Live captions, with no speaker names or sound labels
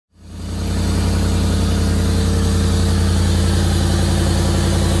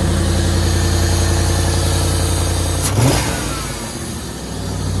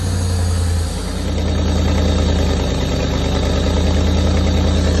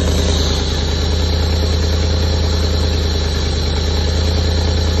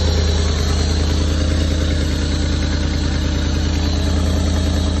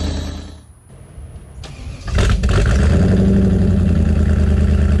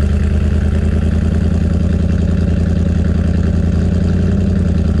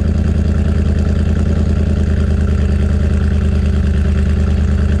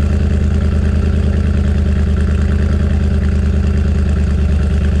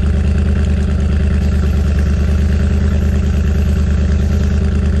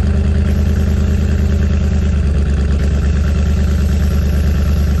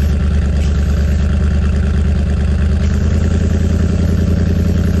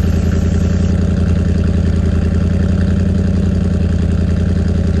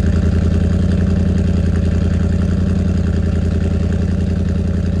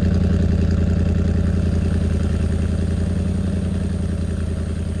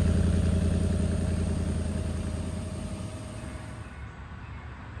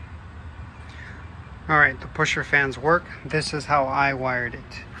Alright, the pusher fans work. This is how I wired it.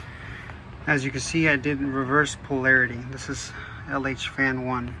 As you can see, I did reverse polarity. This is LH fan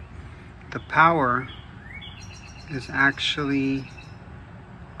 1. The power is actually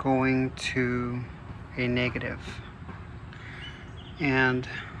going to a negative. And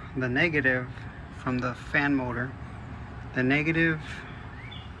the negative from the fan motor, the negative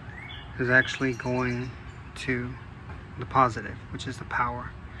is actually going to the positive, which is the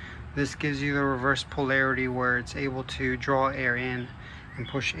power. This gives you the reverse polarity where it's able to draw air in and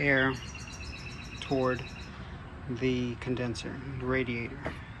push air toward the condenser, the radiator,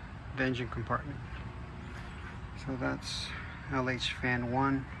 the engine compartment. So that's LH fan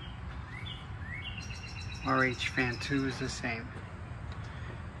 1. RH fan 2 is the same.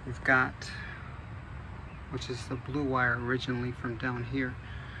 We've got, which is the blue wire originally from down here,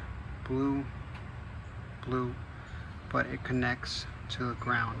 blue, but it connects to the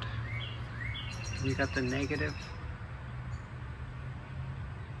ground. You got the negative,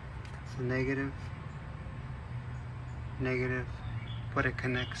 so negative, but it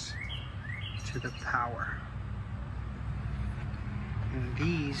connects to the power. And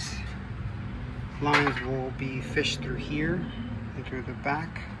these lines will be fished through here and through the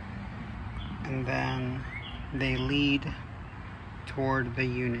back, and then they lead toward the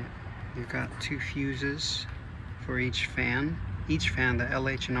unit. You've got 2 fuses for each fan, the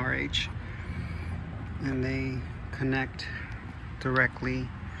LH and RH, and they connect directly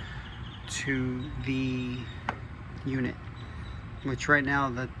to the unit, which right now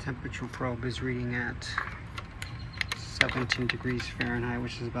the temperature probe is reading at 17 degrees Fahrenheit,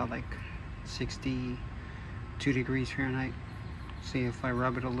 which is about like 62 degrees Fahrenheit. See, if I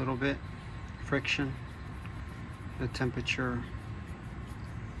rub it a little bit, friction, the temperature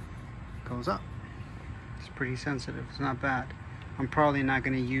goes up. It's pretty sensitive. It's not bad. I'm probably not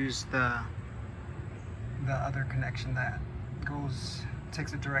going to use the other connection that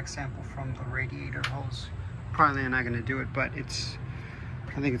takes a direct sample from the radiator hose. Probably not going to do it, but I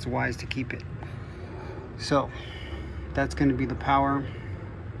think it's wise to keep it. So that's going to be the power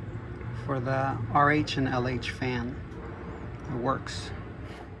for the RH and LH fan. It works.